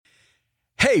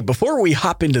Hey, before we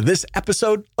hop into this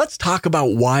episode, let's talk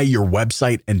about why your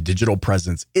website and digital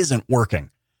presence isn't working.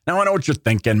 Now, I know what you're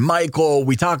thinking. Michael,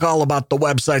 we talk all about the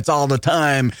websites all the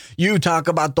time. You talk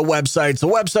about the websites. The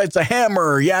website's a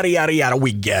hammer, yada, yada, yada.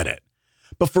 We get it.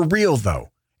 But for real,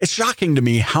 though, it's shocking to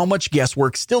me how much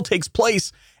guesswork still takes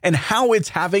place and how it's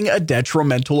having a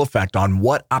detrimental effect on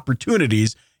what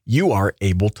opportunities you are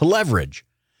able to leverage.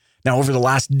 Now, over the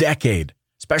last decade,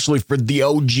 especially for the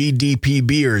OG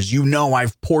DPBers, you know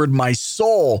I've poured my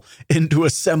soul into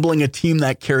assembling a team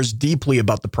that cares deeply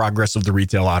about the progress of the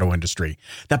retail auto industry,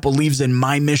 that believes in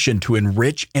my mission to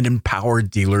enrich and empower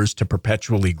dealers to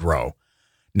perpetually grow.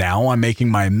 Now I'm making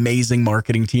my amazing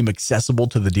marketing team accessible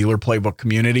to the Dealer Playbook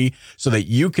community so that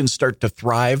you can start to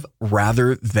thrive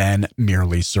rather than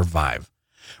merely survive.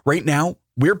 Right now,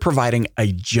 we're providing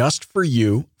a just for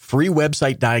you free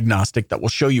website diagnostic that will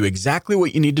show you exactly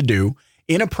what you need to do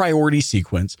in a priority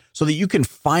sequence so that you can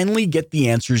finally get the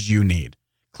answers you need.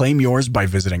 Claim yours by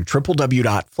visiting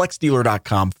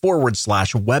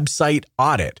www.flexdealer.com/website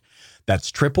audit.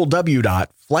 That's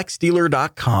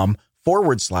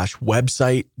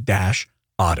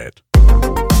www.flexdealer.com/website-audit.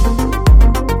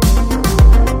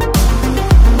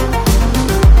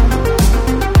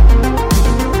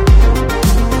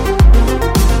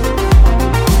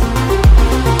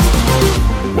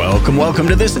 Welcome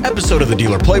to this episode of the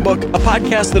Dealer Playbook, a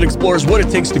podcast that explores what it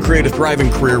takes to create a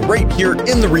thriving career right here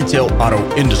in the retail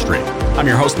auto industry. I'm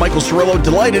your host, Michael Cirillo,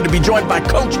 delighted to be joined by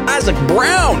Coach Isaac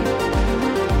Brown.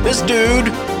 This dude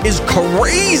is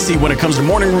crazy when it comes to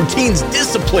morning routines,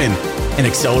 discipline, and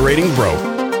accelerating growth.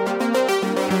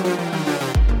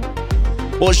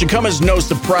 Well, it should come as no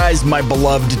surprise, my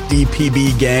beloved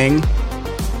DPB gang,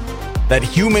 that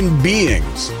human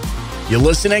beings, you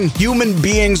listening? Human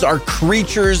beings are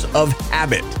creatures of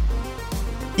habit.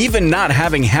 Even not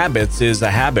having habits is a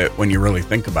habit when you really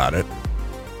think about it.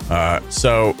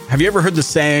 So have you ever heard the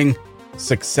saying,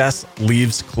 success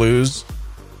leaves clues?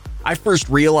 I first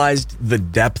realized the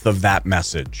depth of that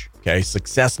message. Okay,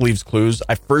 success leaves clues.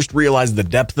 I first realized the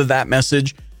depth of that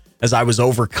message as I was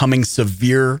overcoming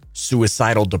severe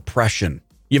suicidal depression.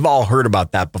 You've all heard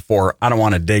about that before. I don't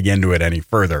want to dig into it any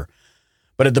further.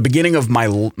 But at the beginning of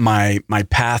my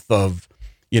path of,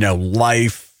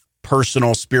 life,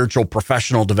 personal, spiritual,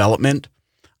 professional development,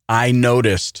 I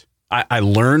noticed, I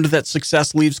learned that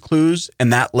success leaves clues,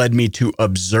 and that led me to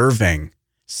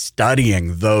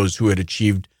studying those who had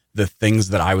achieved the things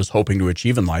that I was hoping to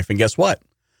achieve in life. And guess what?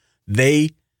 They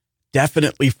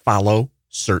definitely follow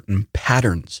certain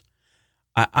patterns.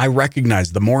 I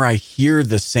recognize the more I hear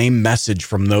the same message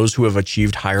from those who have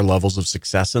achieved higher levels of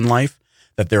success in life,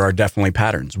 that there are definitely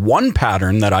patterns. One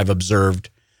pattern that I observed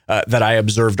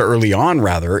early on,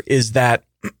 is that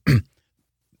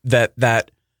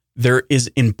that there is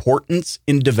importance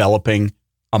in developing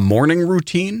a morning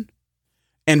routine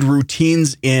and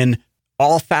routines in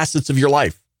all facets of your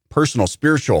life, personal,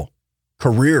 spiritual,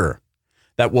 career,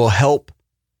 that will help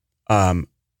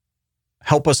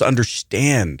us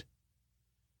understand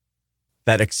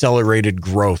that accelerated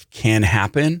growth can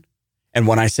happen. And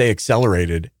when I say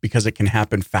accelerated, because it can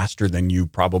happen faster than you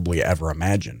probably ever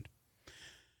imagined.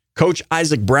 Coach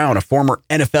Isaac Brown, a former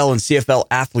NFL and CFL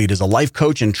athlete, is a life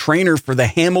coach and trainer for the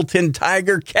Hamilton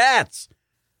Tiger Cats.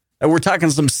 And we're talking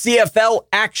some CFL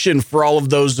action for all of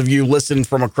those of you listening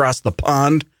from across the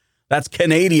pond. That's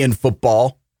Canadian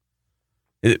football.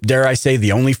 Dare I say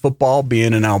the only football,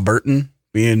 being an Albertan,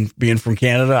 being from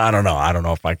Canada? I don't know. I don't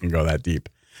know if I can go that deep.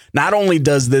 Not only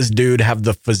does this dude have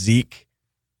the physique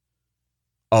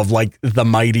of like the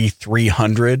mighty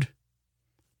 300.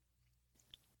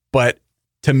 But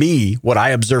to me, what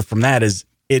I observe from that is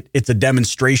it's a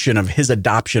demonstration of his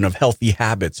adoption of healthy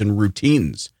habits and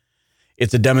routines.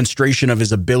 It's a demonstration of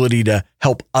his ability to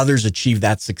help others achieve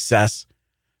that success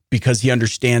because he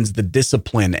understands the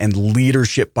discipline and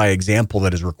leadership by example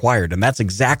that is required. And that's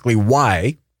exactly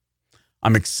why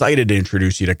I'm excited to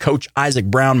introduce you to Coach Isaac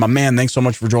Brown. My man, thanks so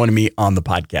much for joining me on the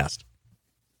podcast.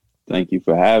 Thank you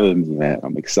for having me, man.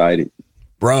 I'm excited.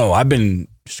 Bro, I've been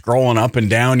scrolling up and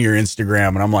down your Instagram,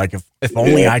 and I'm like, if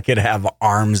only I could have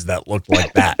arms that looked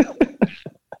like that.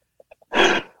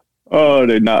 Oh,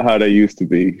 they're not how they used to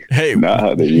be. Hey, not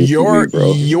how they used to be,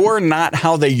 bro. You're not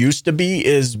how they used to be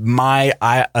is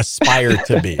I aspire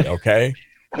to be, okay?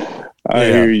 I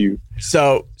hear you.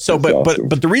 So,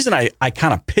 but the reason I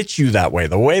kind of pitch you that way,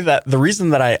 the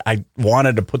reason that I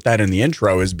wanted to put that in the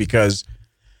intro is because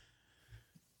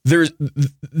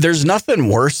there's nothing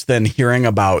worse than hearing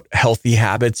about healthy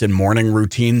habits and morning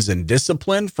routines and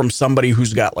discipline from somebody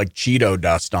who's got like Cheeto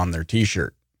dust on their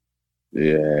t-shirt.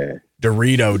 Yeah.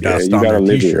 Dorito dust you on gotta their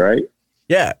live t-shirt. it, right?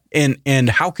 Yeah. And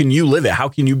how can you live it? How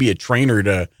can you be a trainer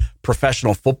to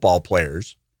professional football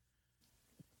players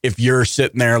if you're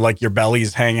sitting there like your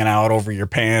belly's hanging out over your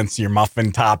pants, you're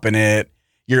muffin topping it,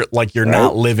 you're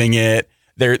not living it.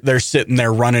 They're sitting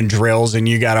there running drills and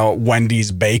you got a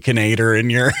Wendy's Baconator in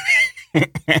your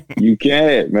You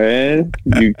can't, man.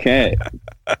 You can't.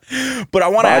 But I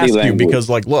want to ask you because,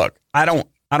 like, look, I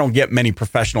don't get many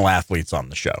professional athletes on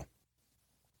the show.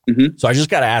 Mm-hmm. So I just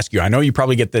got to ask you, I know you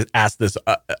probably get asked this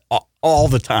all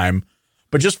the time,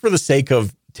 but just for the sake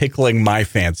of tickling my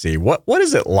fancy, what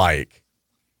is it like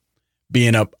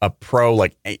being a pro,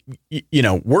 like, you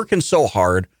know, working so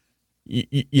hard,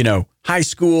 you know, high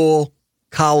school,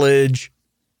 college,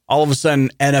 all of a sudden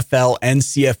NFL and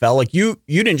CFL, like you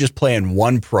didn't just play in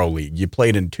one pro league, you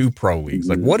played in 2 pro leagues.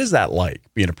 Like, what is that like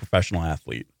being a professional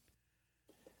athlete?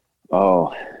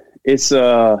 Oh,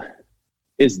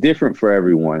 it's different for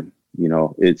everyone. You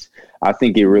know, I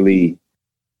think it really,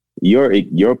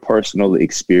 your personal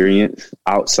experience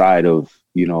outside of,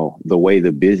 you know, the way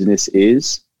the business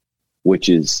is, which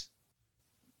is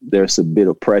there's a bit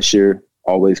of pressure,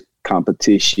 always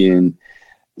competition,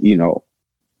 you know,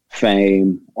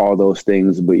 fame, all those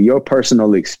things. But your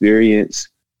personal experience,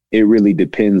 it really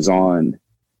depends on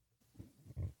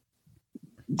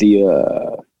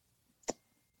the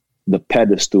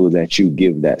pedestal that you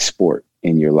give that sport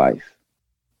in your life,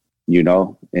 you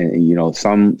know. And you know,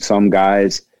 some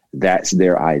guys, that's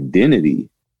their identity,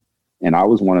 and I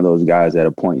was one of those guys at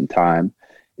a point in time.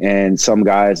 And some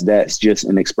guys, that's just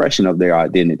an expression of their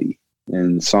identity,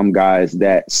 and some guys,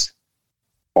 that's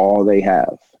all they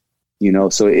have, you know.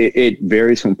 So it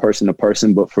varies from person to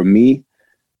person. But for me,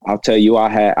 I'll tell you,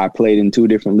 I played in 2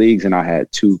 different leagues and I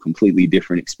had 2 completely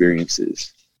different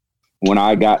experiences. When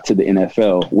I got to the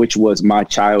NFL, which was my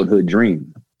childhood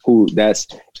dream, that's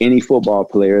any football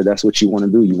player, that's what you want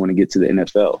to do. You want to get to the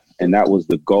NFL. And that was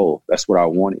the goal. That's what I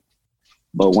wanted.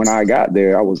 But when I got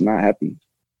there, I was not happy.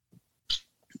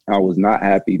 I was not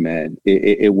happy, man.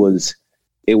 It was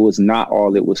not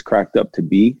all it was cracked up to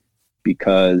be,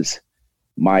 because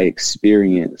my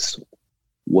experience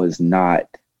was not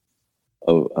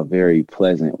a very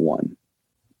pleasant one.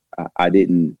 I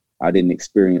didn't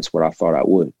experience what I thought I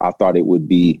would. I thought it would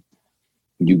be,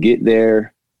 you get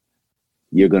there,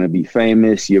 you're going to be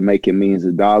famous, you're making millions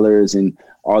of dollars and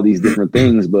all these different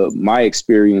things. But my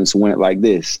experience went like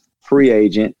this: free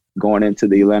agent, going into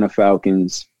the Atlanta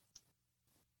Falcons,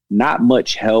 not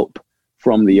much help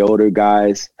from the older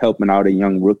guys helping out a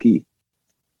young rookie.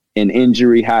 An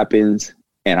injury happens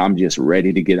and I'm just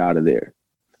ready to get out of there.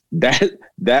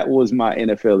 That was my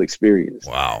NFL experience.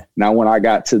 Wow. Now when I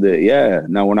got to the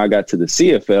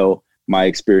CFL, my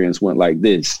experience went like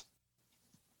this: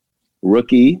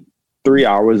 rookie, 3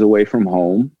 hours away from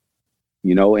home,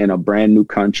 you know, in a brand new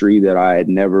country that I had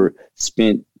never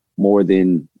spent more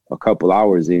than a couple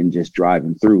hours in, just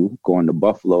driving through, going to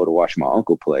Buffalo to watch my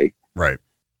uncle play. Right.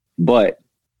 But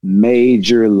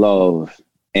major love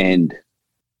and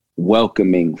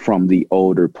welcoming from the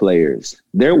older players.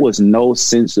 There was no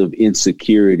sense of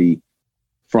insecurity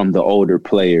from the older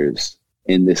players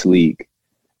in this league.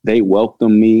 They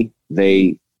welcomed me.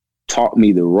 They taught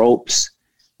me the ropes.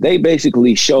 They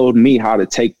basically showed me how to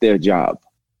take their job.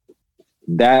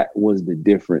 That was the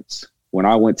difference. When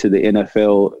I went to the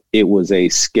NFL, it was a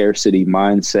scarcity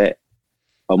mindset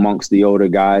amongst the older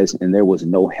guys, and there was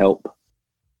no help.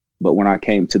 But when I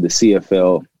came to the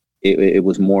CFL, it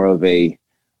was more of a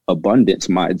abundance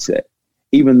mindset.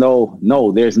 Even though,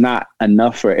 no, there's not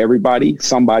enough for everybody.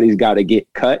 Somebody's got to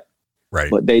get cut. Right.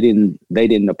 But they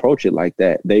didn't approach it like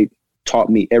that. They taught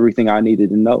me everything I needed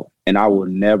to know. And I will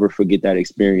never forget that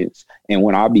experience. And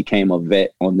when I became a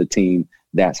vet on the team,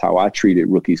 that's how I treated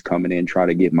rookies coming in, trying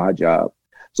to get my job.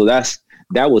 So that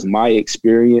was my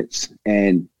experience.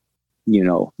 And, you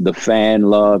know, the fan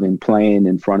love and playing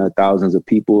in front of thousands of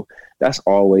people, that's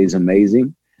always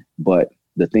amazing. But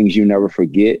the things you never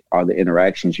forget are the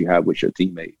interactions you have with your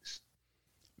teammates.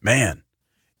 Man.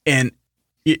 And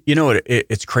you know,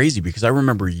 it's crazy because I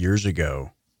remember years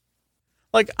ago,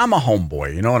 like, I'm a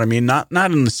homeboy, you know what I mean? Not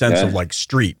in the sense of like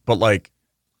street, but like,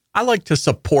 I like to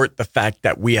support the fact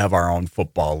that we have our own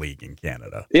football league in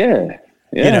Canada. Yeah.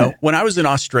 You know, when I was in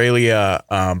Australia,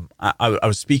 I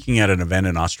was speaking at an event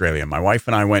in Australia. My wife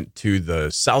and I went to the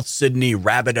South Sydney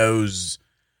Rabbitohs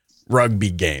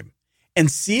rugby game, and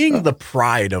seeing the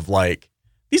pride of, like,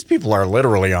 these people are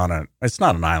literally it's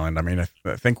not an island. I mean,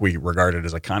 I think we regard it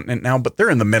as a continent now, but they're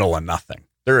in the middle of nothing.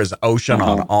 There is ocean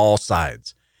on all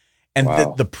sides. And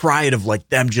the pride of, like,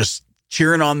 them just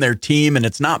cheering on their team. And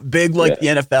it's not big like the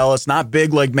NFL. It's not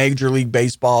big like Major League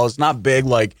Baseball. It's not big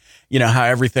like, you know, how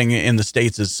everything in the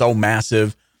States is so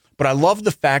massive. But I love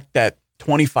the fact that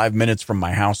 25 minutes from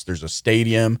my house, there's a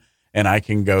stadium and I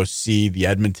can go see the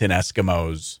Edmonton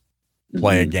Eskimos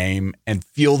play a game and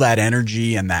feel that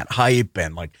energy and that hype.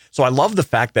 And like, so I love the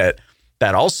fact that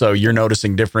also you're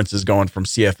noticing differences going from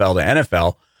CFL to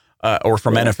NFL, or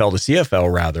from NFL to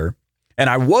CFL rather. And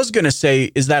I was going to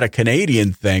say, is that a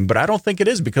Canadian thing? But I don't think it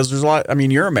is, because there's a lot, I mean,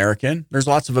 you're American. There's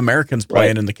lots of Americans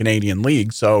playing in the Canadian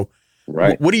league. So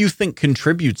what do you think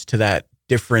contributes to that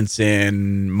difference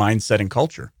in mindset and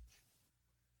culture?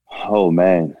 Oh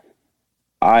man,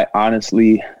 I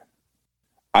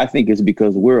think it's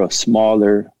because we're a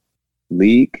smaller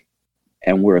league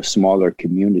and we're a smaller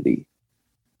community.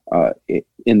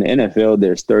 In the NFL,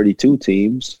 there's 32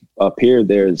 teams. Up here,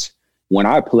 when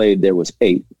I played, there was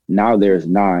 8. Now there's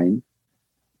 9.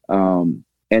 And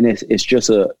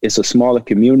it's a smaller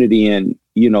community, and,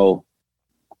 you know,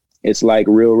 it's like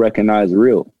real recognize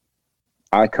real.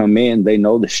 I come in, they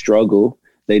know the struggle.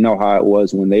 They know how it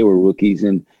was when they were rookies.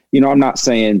 And, you know, I'm not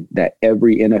saying that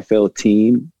every NFL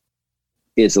team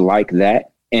is like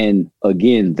that. And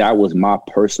again, that was my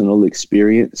personal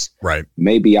experience. Right.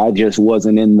 Maybe I just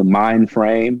wasn't in the mind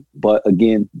frame, but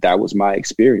again, that was my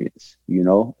experience, you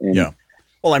know? And yeah.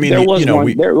 Well, I mean,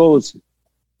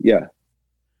 yeah.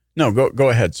 No, go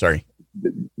ahead. Sorry.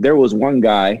 There was one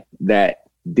guy that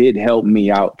did help me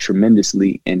out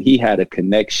tremendously, and he had a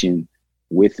connection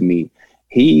with me.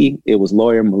 It was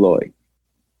Lawyer Milloy.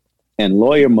 And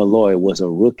Lawyer Milloy was a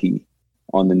rookie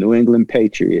on the New England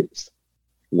Patriots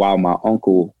while my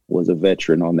uncle was a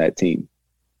veteran on that team.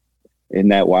 Isn't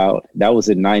that wild? That was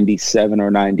in 97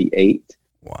 or 98.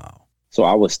 Wow. So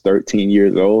I was 13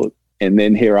 years old. And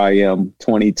then here I am,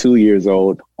 22 years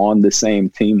old, on the same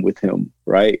team with him,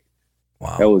 right?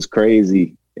 Wow. That was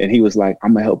crazy. And he was like,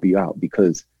 I'm going to help you out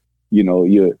because, you know,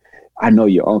 I know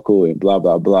your uncle and blah,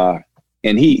 blah, blah.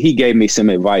 And he gave me some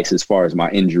advice as far as my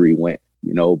injury went,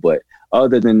 you know, but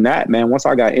other than that, man, once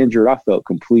I got injured, I felt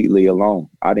completely alone.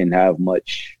 I didn't have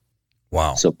much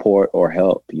support or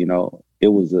help. You know, it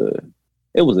was a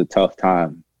tough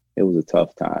time. It was a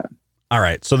tough time. All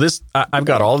right. So I've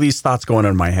got all these thoughts going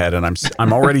in my head, and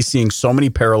I'm already seeing so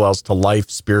many parallels to life,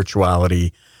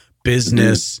 spirituality,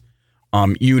 business,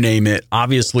 you name it.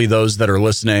 Obviously, those that are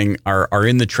listening are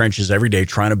in the trenches every day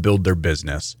trying to build their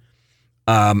business.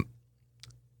 You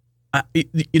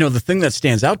know, the thing that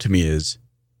stands out to me is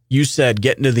you said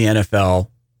getting to the NFL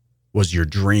was your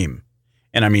dream.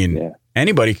 And I mean,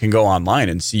 anybody can go online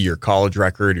and see your college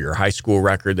record, your high school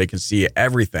record. They can see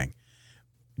everything.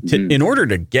 In order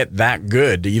to get that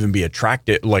good, to even be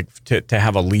attracted, like to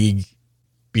have a league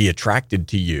be attracted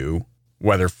to you,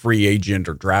 whether free agent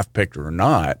or draft pick or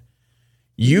not,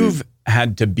 you've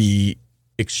had to be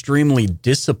extremely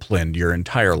disciplined your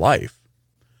entire life.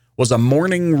 Was a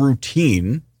morning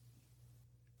routine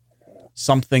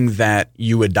something that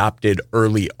you adopted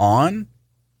early on?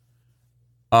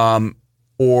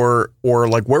 Or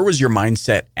like, where was your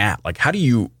mindset at? Like, how do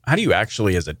you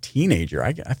actually, as a teenager,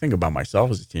 I think about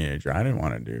myself as a teenager, I didn't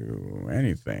want to do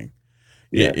anything.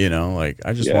 Yeah. You know, like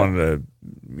I just wanted to,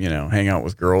 you know, hang out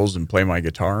with girls and play my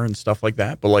guitar and stuff like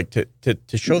that. But like to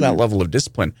show that level of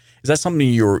discipline, is that something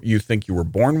you think you were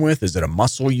born with? Is it a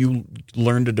muscle you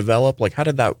learned to develop? Like, how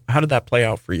did that play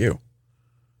out for you?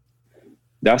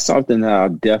 That's something that I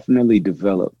definitely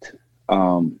developed.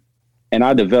 And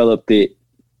I developed it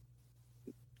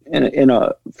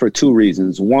for two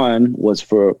reasons. One was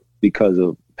because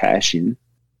of passion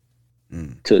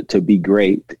to be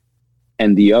great.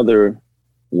 And the other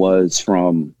was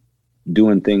from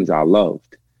doing things I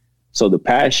loved. So the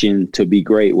passion to be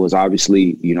great was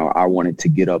obviously, you know, I wanted to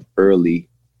get up early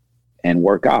and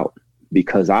work out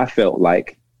because I felt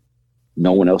like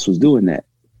no one else was doing that.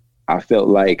 I felt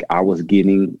like I was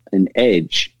getting an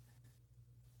edge.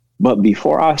 But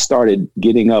before I started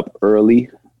getting up early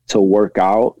to work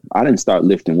out, I didn't start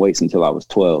lifting weights until I was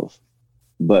 12.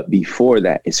 But before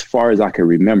that, as far as I can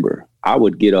remember, I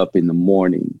would get up in the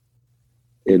morning,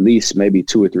 at least maybe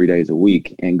 2 or 3 days a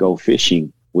week, and go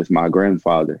fishing with my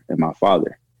grandfather and my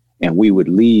father. And we would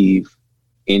leave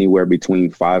anywhere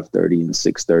between 5:30 and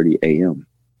 6:30 a.m.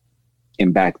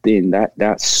 And back then,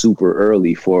 that's super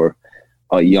early for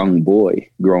a young boy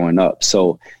growing up.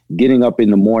 So getting up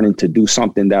in the morning to do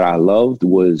something that I loved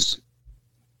was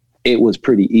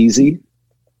pretty easy.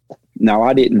 Now,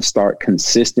 I didn't start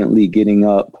consistently getting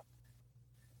up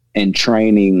and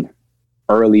training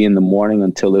early in the morning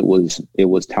until it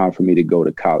was time for me to go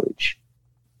to college.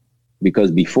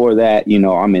 Because before that, you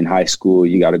know, I'm in high school,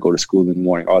 you got to go to school in the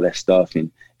morning, all that stuff, and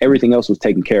everything else was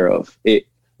taken care of.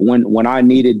 When I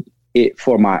needed it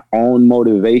for my own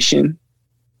motivation,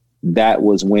 that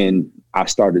was when I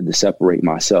started to separate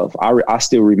myself. I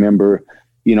still remember,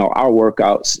 you know, our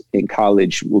workouts in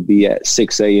college would be at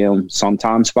 6 a.m.,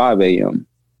 sometimes 5 a.m.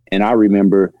 And I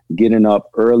remember getting up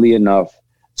early enough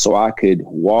so I could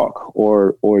walk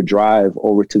or drive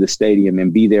over to the stadium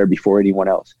and be there before anyone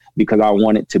else, because I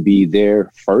wanted to be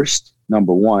there first,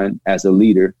 number one, as a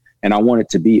leader, and I wanted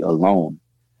to be alone.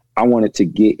 I wanted to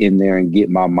get in there and get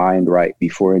my mind right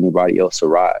before anybody else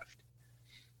arrived.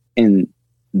 And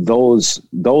those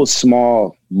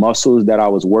small muscles that I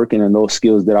was working and those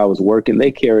skills that I was working,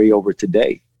 they carry over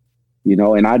today, you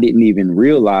know, and I didn't even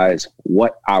realize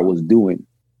what I was doing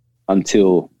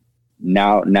until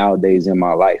nowadays in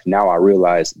my life. Now I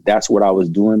realize that's what I was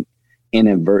doing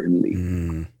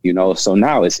inadvertently, you know. So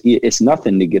now it's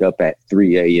nothing to get up at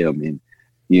 3 a.m. and,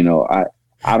 you know,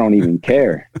 I don't even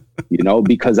care, you know,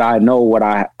 because I know what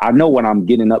I'm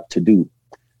getting up to do.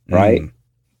 Right.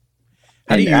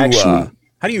 How do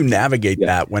you navigate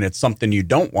that when it's something you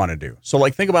don't want to do? So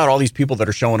like, think about all these people that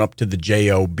are showing up to the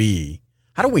job.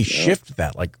 How do we shift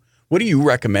that? Like, what do you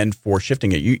recommend for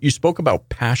shifting it? You spoke about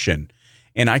passion,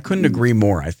 and I couldn't agree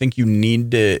more. I think you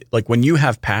need to, like, when you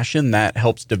have passion, that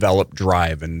helps develop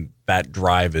drive, and that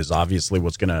drive is obviously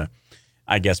what's going to,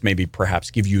 I guess, maybe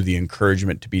perhaps give you the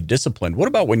encouragement to be disciplined. What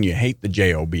about when you hate the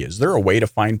job? Is there a way to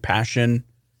find passion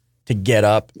to get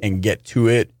up and get to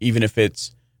it, even if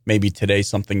it's maybe today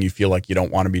something you feel like you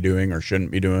don't want to be doing or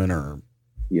shouldn't be doing, or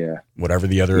whatever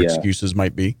the other excuses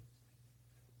might be?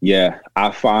 Yeah,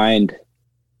 I find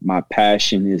my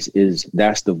passion is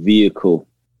that's the vehicle,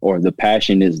 or the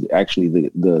passion is actually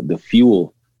the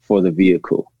fuel for the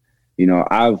vehicle. You know,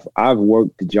 I've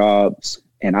worked jobs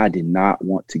and I did not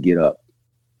want to get up.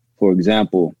 For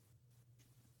example,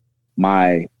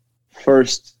 my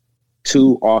first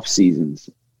 2 off seasons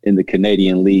in the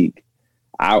Canadian League,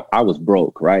 I was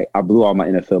broke, right? I blew all my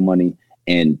NFL money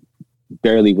and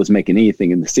barely was making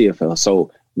anything in the CFL.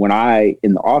 So when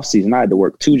in the off season, I had to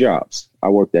work 2 jobs. I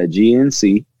worked at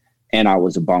GNC and I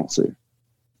was a bouncer,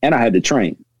 and I had to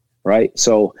train, right?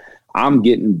 So I'm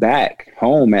getting back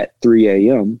home at 3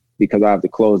 a.m. because I have to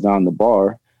close down the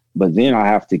bar, but then I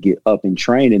have to get up and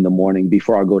train in the morning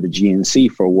before I go to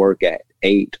GNC for work at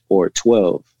 8 or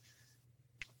 12.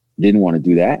 Didn't want to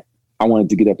do that. I wanted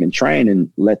to get up and train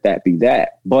and let that be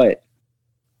that. But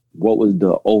what was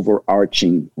the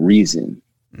overarching reason?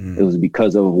 It was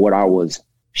because of what I was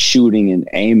shooting and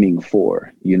aiming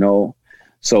for, you know?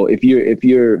 So if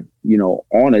you're, you know,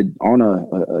 on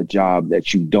a job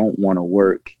that you don't want to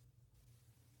work,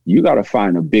 you got to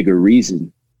find a bigger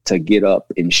reason to get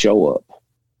up and show up.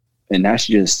 And that's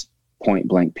just point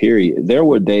blank, period. There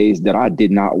were days that I did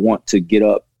not want to get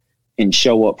up and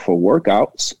show up for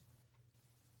workouts.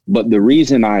 But the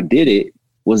reason I did it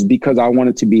was because I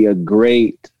wanted to be a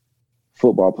great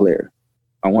football player.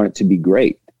 I wanted to be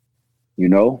great, you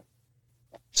know?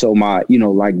 So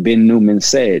like Ben Newman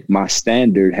said, my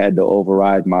standard had to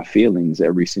override my feelings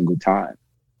every single time.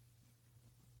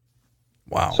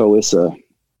 Wow. So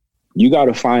you got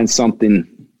to find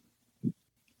something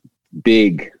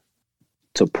big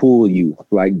to pull you.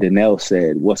 Like Danelle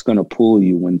said, what's going to pull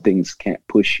you when things can't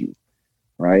push you,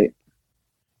 right?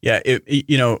 Yeah,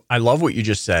 you know, I love what you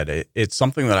just said. It's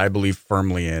something that I believe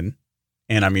firmly in.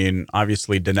 And I mean,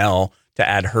 obviously, Danelle, to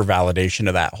add her validation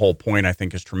to that whole point, I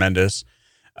think is tremendous.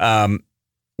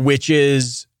 Which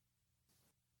is,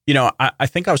 you know, I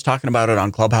think I was talking about it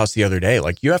on Clubhouse the other day.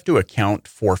 Like, you have to account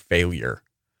for failure.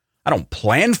 I don't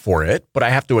plan for it, but I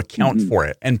have to account for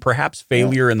it. And perhaps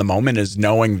failure in the moment is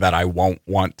knowing that I won't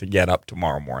want to get up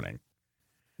tomorrow morning.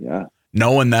 Yeah.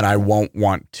 Knowing that I won't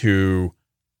want to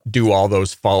do all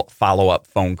those follow-up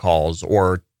phone calls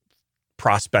or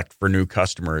prospect for new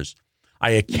customers. I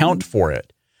account for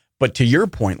it. But to your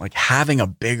point, like, having a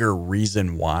bigger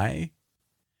reason why,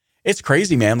 it's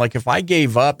crazy, man. Like, if I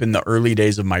gave up in the early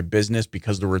days of my business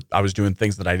because I was doing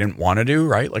things that I didn't want to do,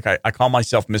 right? Like, I call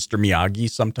myself Mr.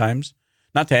 Miyagi sometimes.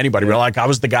 Not to anybody, but like, I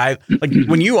was the guy, like,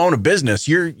 when you own a business,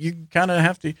 you kind of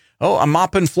have to, I'm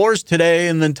mopping floors today,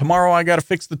 and then tomorrow I got to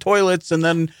fix the toilets, and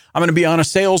then I'm going to be on a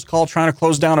sales call trying to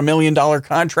close down $1 million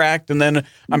contract, and then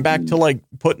I'm back to, like,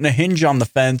 putting a hinge on the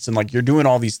fence, and, like, you're doing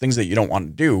all these things that you don't want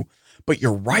to do. But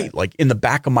you're right. Like, in the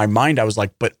back of my mind, I was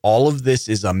like, but all of this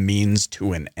is a means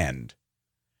to an end.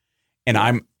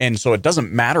 And so it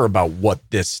doesn't matter about what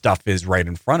this stuff is right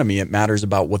in front of me. It matters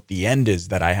about what the end is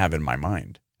that I have in my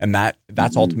mind. And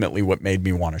that's ultimately what made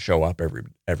me want to show up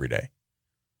every day.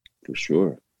 For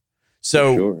sure.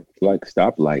 So, for sure. It's like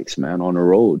stoplights, man, on the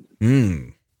road. Yeah.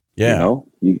 You know,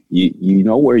 you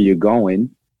know where you're going,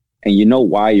 and you know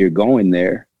why you're going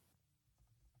there,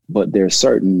 but there's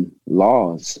certain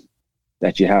laws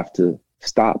that you have to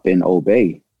stop and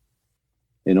obey.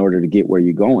 in order to get where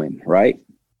you're going, right?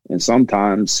 And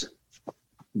sometimes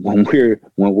when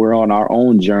we're on our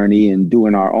own journey and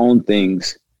doing our own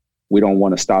things, we don't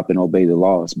want to stop and obey the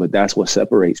laws. But that's what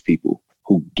separates people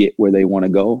who get where they want to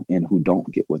go and who don't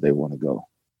get where they want to go.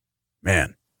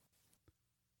 Man,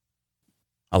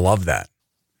 I love that.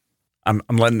 I'm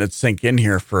letting it sink in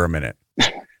here for a minute.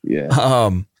 Yeah.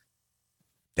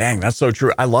 Dang, that's so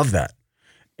true. I love that.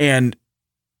 And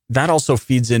that also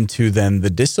feeds into then the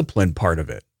discipline part of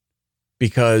it,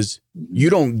 because you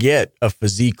don't get a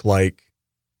physique like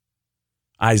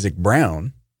Isaac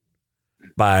Brown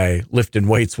by lifting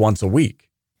weights once a week.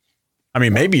 I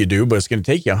mean, maybe you do, but it's going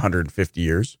to take you 150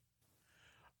 years.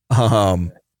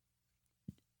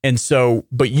 And so,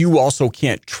 but you also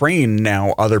can't train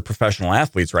now other professional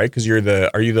athletes, right? Because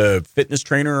are you the fitness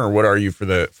trainer, or what are you for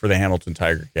the Hamilton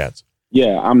Tiger Cats?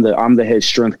 Yeah, I'm the head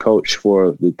strength coach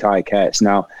for the Ticats.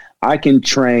 Now, I can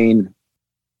train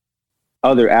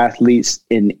other athletes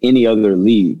in any other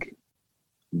league,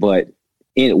 but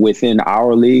within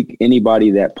our league,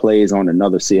 anybody that plays on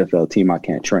another CFL team, I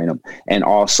can't train them. And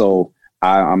also,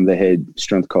 I'm the head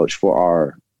strength coach for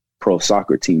our pro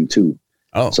soccer team too.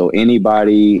 Oh, so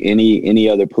anybody, any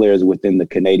other players within the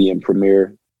Canadian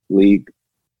Premier League,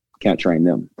 can't train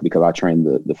them because I train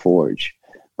the Forge,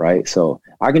 right? So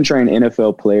I can train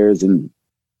NFL players in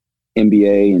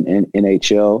NBA and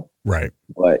NHL, right?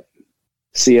 But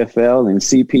CFL and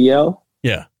CPL,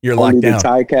 yeah, you're only locked down.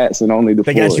 The Ticats and only the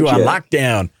They Forge, got you on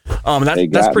lockdown.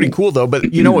 That's pretty cool though.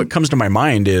 But you know what comes to my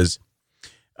mind is,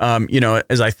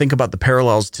 as I think about the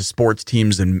parallels to sports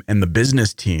teams and the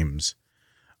business teams.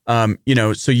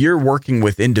 So you're working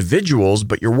with individuals,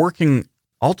 but you're working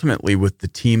ultimately with the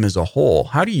team as a whole.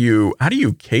 How do you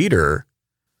cater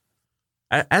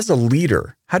as a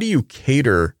leader? How do you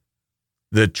cater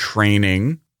the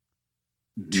training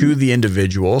to the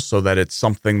individual so that it's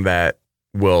something that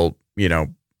will,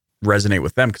 resonate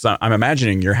with them? Because I'm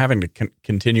imagining you're having to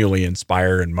continually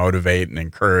inspire and motivate and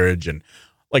encourage, and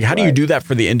like, how do you do that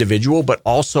for the individual, but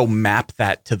also map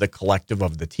that to the collective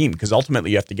of the team? Because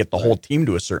ultimately you have to get the whole team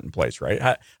to a certain place, right?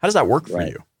 How does that work for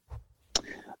you?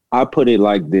 I put it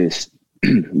like this.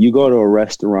 You go to a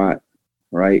restaurant,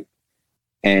 right?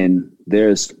 And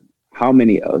there's how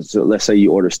many, so let's say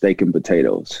you order steak and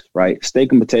potatoes, right?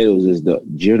 Steak and potatoes is the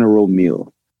general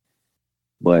meal,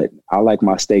 but I like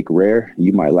my steak rare.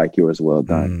 You might like yours well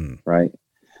done, right?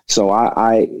 So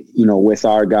I with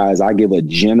our guys, I give a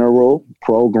general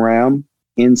program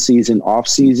in season, off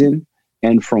season.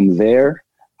 And from there,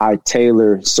 I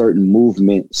tailor certain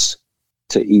movements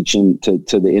to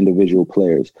to the individual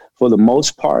players. For the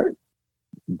most part,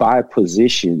 by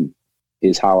position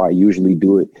is how I usually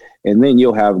do it. And then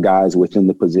you'll have guys within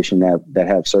the position that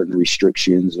have certain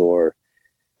restrictions or,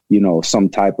 some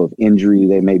type of injury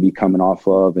they may be coming off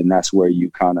of. And that's where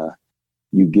you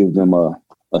give them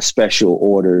a special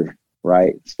order,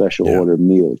 right? Special order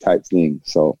meal type thing.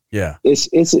 So yeah,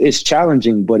 it's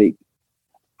challenging, but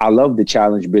I love the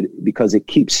challenge, but because it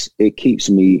keeps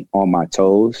me on my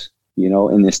toes,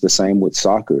 and it's the same with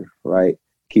soccer, right?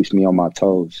 Keeps me on my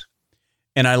toes.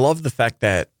 And I love the fact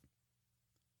that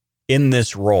in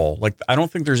this role, like, I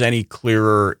don't think there's any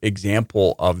clearer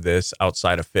example of this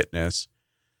outside of fitness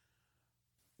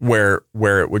where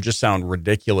it would just sound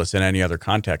ridiculous in any other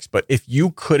context. But if you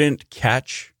couldn't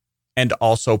catch and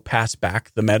also pass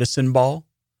back the medicine ball,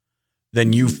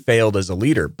 then you failed as a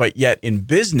leader. But yet in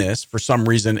business, for some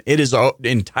reason, it is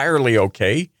entirely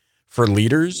okay for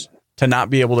leaders to not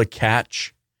be able to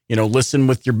catch, listen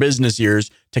with your business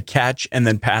ears, to catch and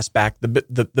then pass back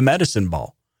the medicine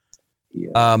ball.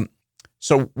 Yeah.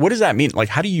 So what does that mean? Like,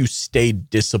 how do you stay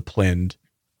disciplined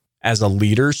as a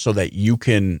leader so that you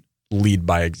can lead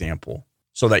by example,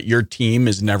 so that your team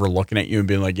is never looking at you and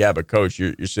being like, yeah, but coach,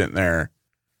 you're sitting there,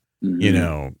 eating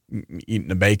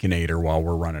a Baconator while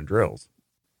we're running drills?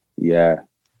 Yeah.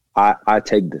 I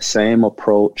take the same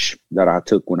approach that I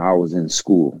took when I was in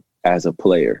school as a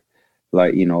player.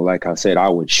 Like I said, I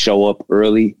would show up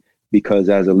early because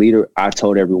as a leader, I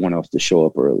told everyone else to show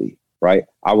up early, right?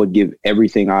 I would give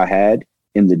everything I had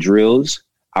in the drills.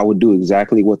 I would do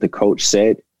exactly what the coach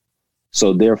said.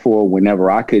 So therefore, whenever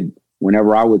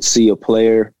I would see a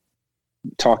player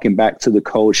talking back to the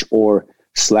coach or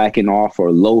slacking off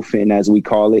or loafing, as we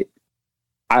call it,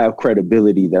 I have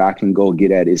credibility that I can go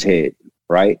get at his head,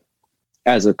 right?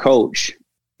 As a coach,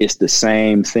 it's the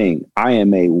same thing. I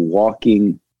am a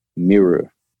walking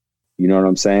mirror. You know what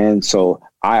I'm saying? So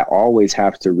I always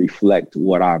have to reflect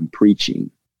what I'm preaching,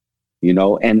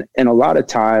 and a lot of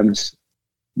times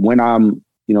when I'm,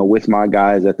 with my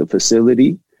guys at the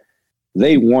facility,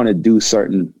 they want to do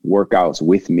certain workouts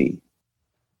with me.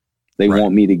 They Right.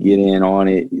 want me to get in on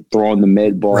it, throwing the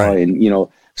med ball. Right. And,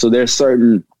 so there's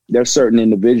certain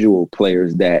individual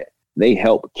players that they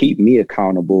help keep me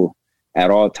accountable at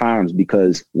all times,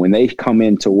 because when they come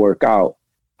in to work out,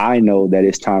 I know that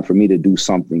it's time for me to do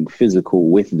something physical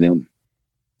with them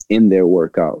in their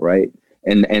workout. Right.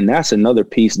 And that's another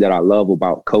piece that I love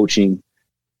about coaching,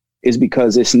 is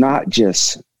because it's not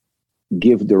just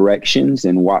give directions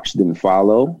and watch them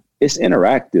follow. It's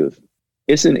interactive.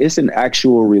 It's an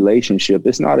actual relationship.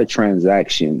 It's not a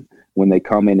transaction when they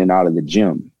come in and out of the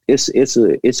gym. It's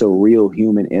a real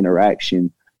human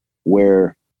interaction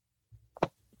where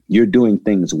you're doing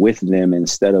things with them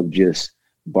instead of just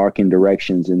barking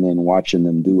directions and then watching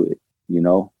them do it.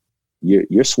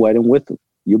 You're sweating with them.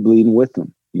 You're bleeding with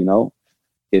them.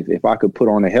 If I could put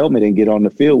on a helmet and get on the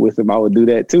field with them, I would do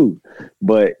that too.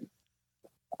 But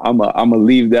I'm gonna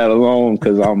leave that alone,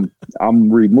 because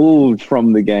I'm removed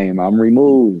from the game. I'm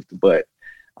removed, but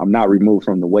I'm not removed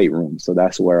from the weight room. So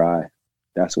that's where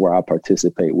I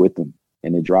participate with them,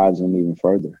 and it drives them even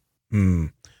further.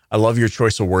 I love your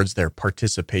choice of words there,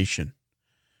 participation.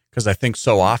 Because I think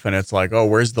so often it's like, oh,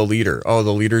 where's the leader? Oh,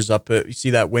 the leader's up you see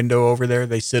that window over there?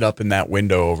 They sit up in that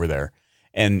window over there.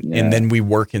 And then we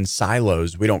work in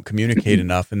silos. We don't communicate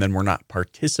enough, and then we're not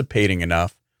participating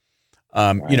enough.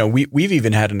 Right. We've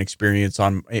even had an experience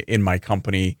in my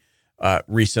company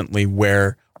recently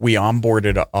where we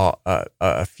onboarded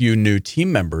a few new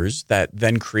team members that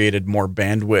then created more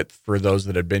bandwidth for those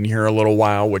that had been here a little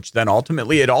while, which then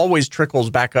ultimately it always trickles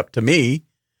back up to me.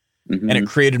 Mm-hmm. And it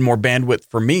created more bandwidth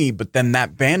for me, but then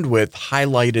that bandwidth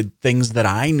highlighted things that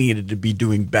I needed to be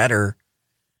doing better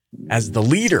as the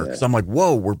leader. Because I'm like,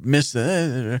 whoa, we're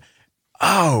missing.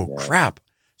 Crap.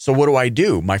 So what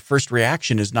do? My first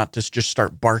reaction is not to just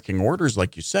start barking orders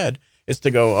like you said. It's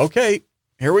to go, okay,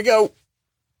 here we go.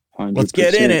 100%. Let's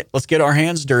get in it. Let's get our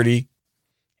hands dirty.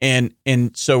 And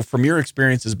so from your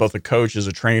experience as both a coach, as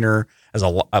a trainer, as a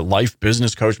life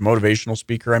business coach, motivational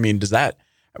speaker, I mean,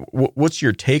 what's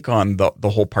your take on the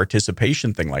whole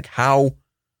participation thing? Like how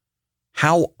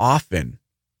often,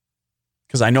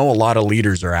 because I know a lot of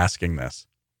leaders are asking this,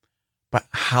 but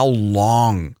how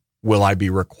long will I be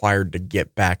required to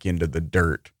get back into the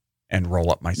dirt and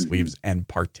roll up my sleeves and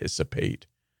participate?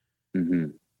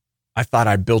 Mm-hmm. I thought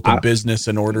I built a business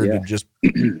in order to just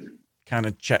kind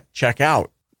of check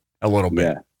out a little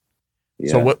bit.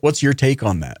 Yeah. So what's your take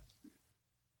on that?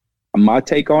 My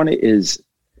take on it is,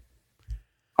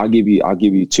 I'll give you my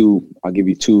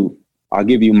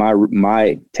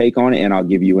take on it, and I'll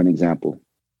give you an example.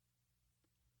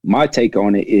 My take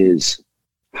on it is,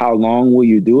 how long will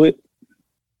you do it?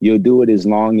 You'll do it as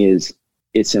long as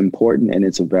it's important and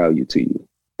it's of value to you.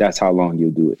 That's how long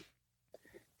you'll do it.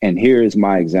 And here is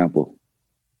my example.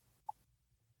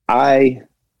 I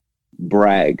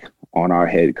brag on our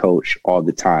head coach all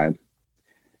the time,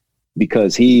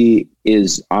 because he's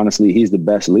the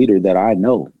best leader that I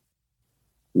know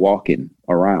walking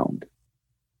around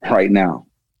right now.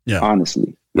 Yeah.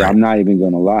 Honestly. Yeah, right. I'm not even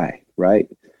going to lie. Right.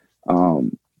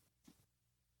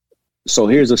 So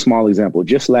here's a small example.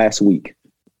 Just last week.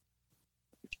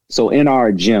 So in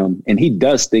our gym, and he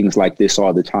does things like this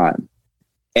all the time,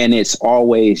 and it's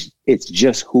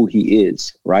just who he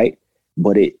is. Right.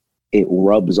 But it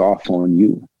rubs off on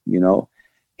you.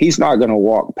 He's not going to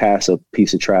walk past a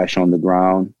piece of trash on the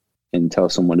ground and tell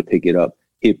someone to pick it up.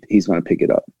 He's going to pick it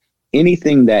up.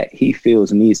 Anything that he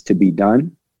feels needs to be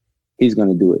done, he's going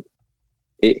to do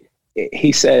it.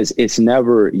 He says it's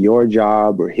never your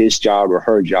job or his job or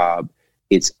her job.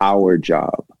 It's our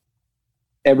job.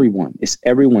 It's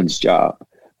everyone's job,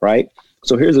 right?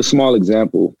 So here's a small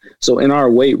example. So in our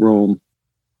weight room,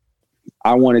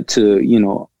 I wanted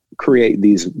to, create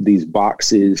these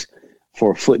boxes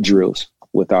for foot drills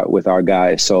with our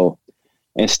guys. So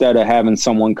instead of having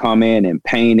someone come in and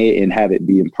paint it and have it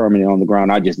be permanent on the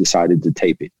ground, I just decided to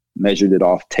tape it, measured it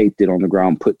off, taped it on the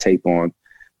ground, put tape on.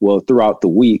 Well, throughout the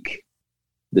week,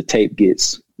 the tape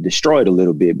gets destroyed a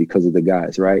little bit because of the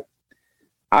guys, right?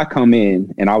 I come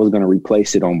in, and I was going to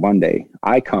replace it on Monday.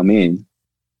 I come in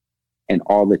and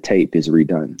all the tape is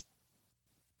redone.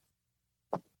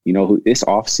 It's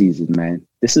off season, man.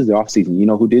 This is the off season. You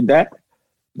know who did that?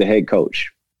 The head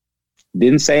coach.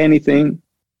 Didn't say anything.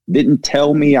 Didn't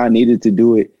tell me I needed to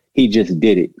do it. He just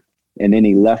did it. And then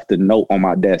he left a note on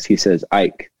my desk. He says,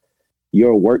 Ike,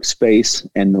 your workspace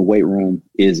and the weight room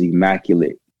is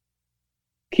immaculate.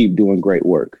 Keep doing great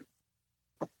work.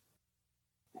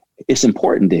 It's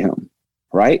important to him,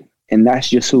 right? And that's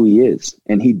just who he is.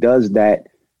 And he does that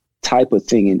type of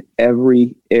thing in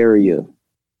every area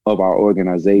of our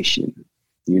organization.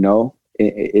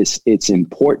 It's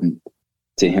important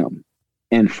to him.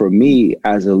 And for me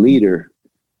as a leader,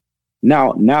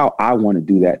 now I want to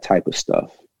do that type of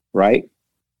stuff, right?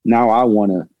 Now I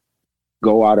want to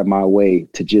go out of my way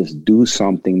to just do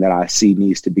something that I see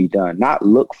needs to be done, not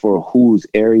look for whose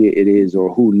area it is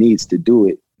or who needs to do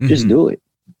it. Just do it.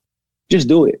 Just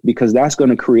do it, because that's going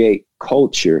to create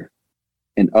culture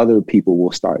and other people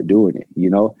will start doing it. You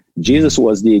know, Jesus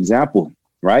was the example,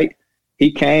 right?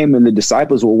 He came and the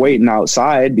disciples were waiting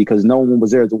outside because no one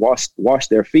was there to wash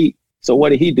their feet. So what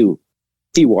did he do?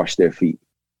 He washed their feet.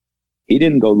 He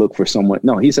didn't go look for someone.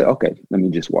 No, he said, okay, let me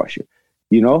just wash it.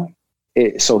 You know,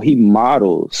 so he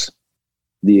models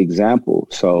the example.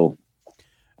 So,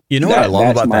 you know, what I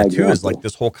love about that too is like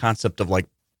this whole concept of like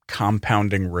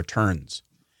compounding returns,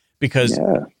 because,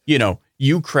 you know,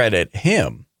 you credit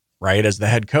him, right, as the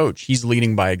head coach. He's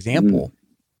leading by example,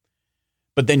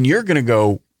 but then you're going to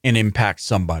go and impact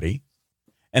somebody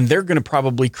and they're going to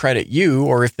probably credit you,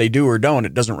 or if they do or don't,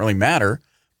 it doesn't really matter.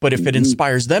 But if it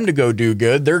inspires them to go do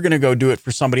good, they're going to go do it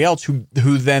for somebody else who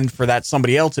then for that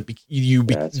somebody else,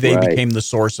 they became the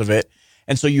source of it.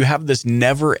 And so you have this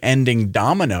never ending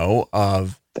domino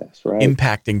of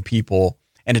impacting people.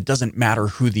 And it doesn't matter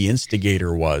who the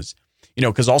instigator was, you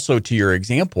know, because also to your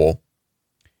example,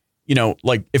 you know,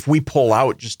 like if we pull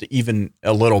out just even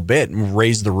a little bit and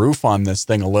raise the roof on this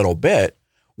thing a little bit,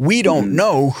 we don't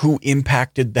know who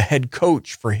impacted the head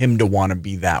coach for him to want to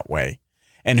be that way.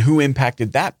 And who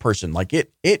impacted that person. Like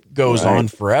it goes on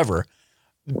forever.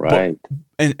 Right.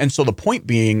 But, and so the point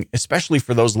being, especially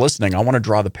for those listening, I want to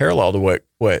draw the parallel to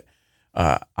what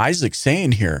Isaac's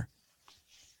saying here.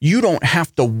 You don't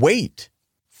have to wait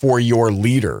for your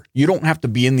leader. You don't have to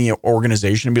be in the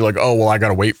organization and be like, oh, well, I got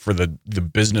to wait for the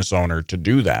business owner to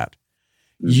do that.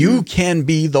 You can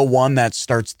be the one that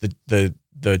starts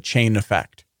the chain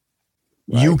effect.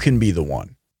 You can be the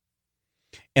one.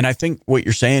 And I think what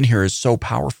you're saying here is so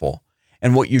powerful.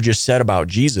 And what you just said about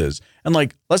Jesus, and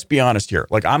like, let's be honest here.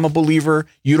 Like, I'm a believer.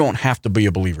 You don't have to be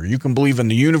a believer. You can believe in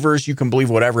the universe. You can believe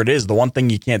whatever it is. The one thing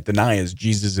you can't deny is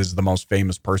Jesus is the most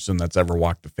famous person that's ever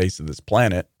walked the face of this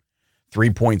planet.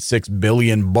 3.6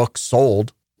 billion books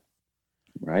sold.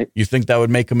 Right. You think that would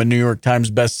make him a New York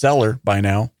Times bestseller by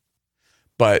now.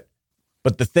 But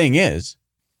the thing is,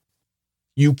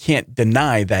 you can't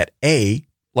deny that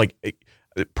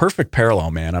perfect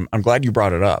parallel, man. I'm glad you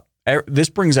brought it up. This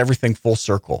brings everything full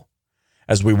circle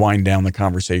as we wind down the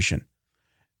conversation.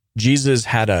 Jesus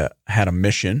had a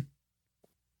mission.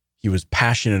 He was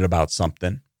passionate about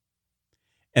something.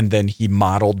 And then he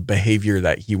modeled behavior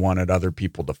that he wanted other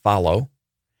people to follow.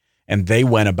 And they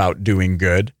went about doing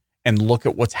good. And look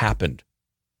at what's happened.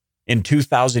 In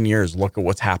 2,000 years, look at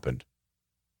what's happened.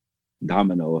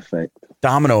 Domino effect.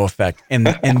 And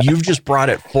you've just brought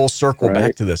it full circle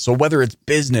back to this. So whether it's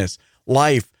business,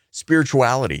 life,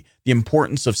 spirituality, the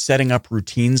importance of setting up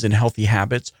routines and healthy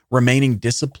habits, remaining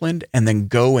disciplined, and then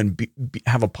go and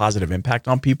have a positive impact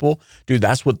on people. Dude,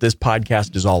 that's what this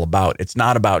podcast is all about. It's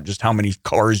not about just how many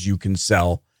cars you can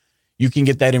sell. You can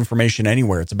get that information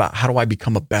anywhere. It's about how do I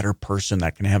become a better person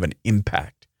that can have an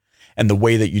impact? And the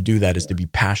way that you do that is to be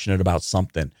passionate about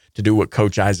something, to do what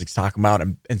Coach Isaac's talking about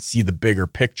and see the bigger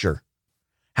picture.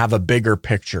 Have a bigger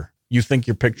picture. You think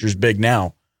your picture's big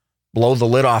now. Blow the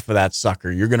lid off of that sucker.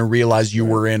 You're going to realize you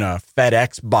were in a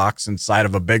FedEx box inside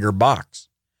of a bigger box.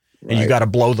 And you got to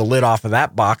blow the lid off of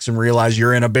that box and realize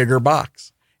you're in a bigger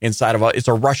box inside of it's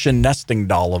a Russian nesting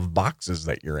doll of boxes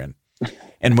that you're in.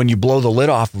 And when you blow the lid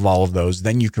off of all of those,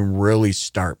 then you can really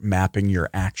start mapping your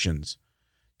actions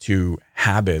to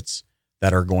habits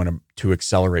that are going to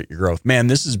accelerate your growth.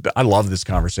 Man, I love this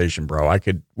conversation, bro. I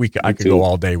could go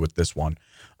all day with this one.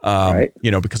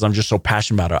 You know, because I'm just so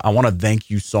passionate about it. I want to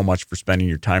thank you so much for spending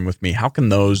your time with me. How can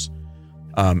those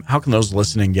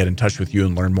listening get in touch with you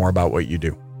and learn more about what you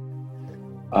do?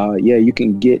 You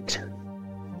can get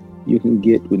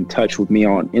in touch with me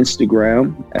on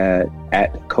Instagram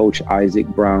at Coach Isaac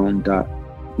Brown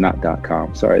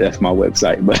 .com. Sorry, that's my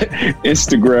website, but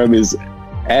Instagram is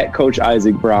at Coach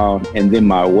Isaac Brown, and then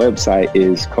my website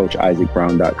is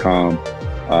CoachIsaacBrown.com.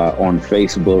 On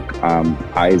Facebook, I'm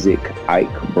Isaac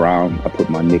Ike Brown. I put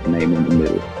my nickname in the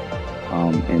middle.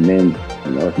 And then,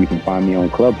 you know, if you can find me on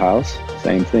Clubhouse,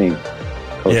 same thing,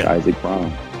 Coach Isaac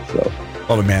Brown. So,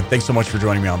 love it, man. Thanks so much for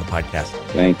joining me on the podcast.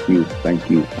 Thank you.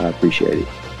 I appreciate it.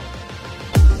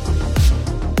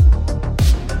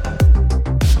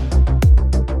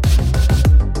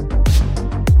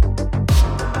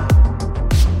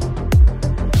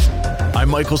 I'm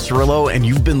Michael Cirillo, and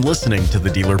you've been listening to the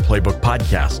Dealer Playbook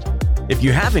Podcast. If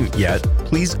you haven't yet,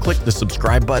 please click the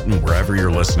subscribe button wherever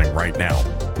you're listening right now.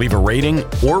 Leave a rating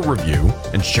or review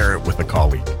and share it with a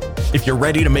colleague. If you're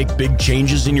ready to make big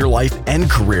changes in your life and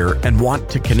career and want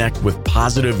to connect with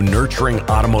positive, nurturing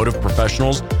automotive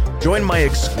professionals, join my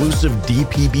exclusive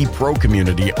DPB Pro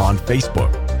community on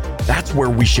Facebook. That's where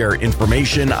we share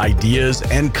information, ideas,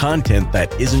 and content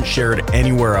that isn't shared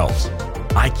anywhere else.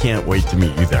 I can't wait to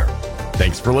meet you there.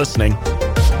 Thanks for listening.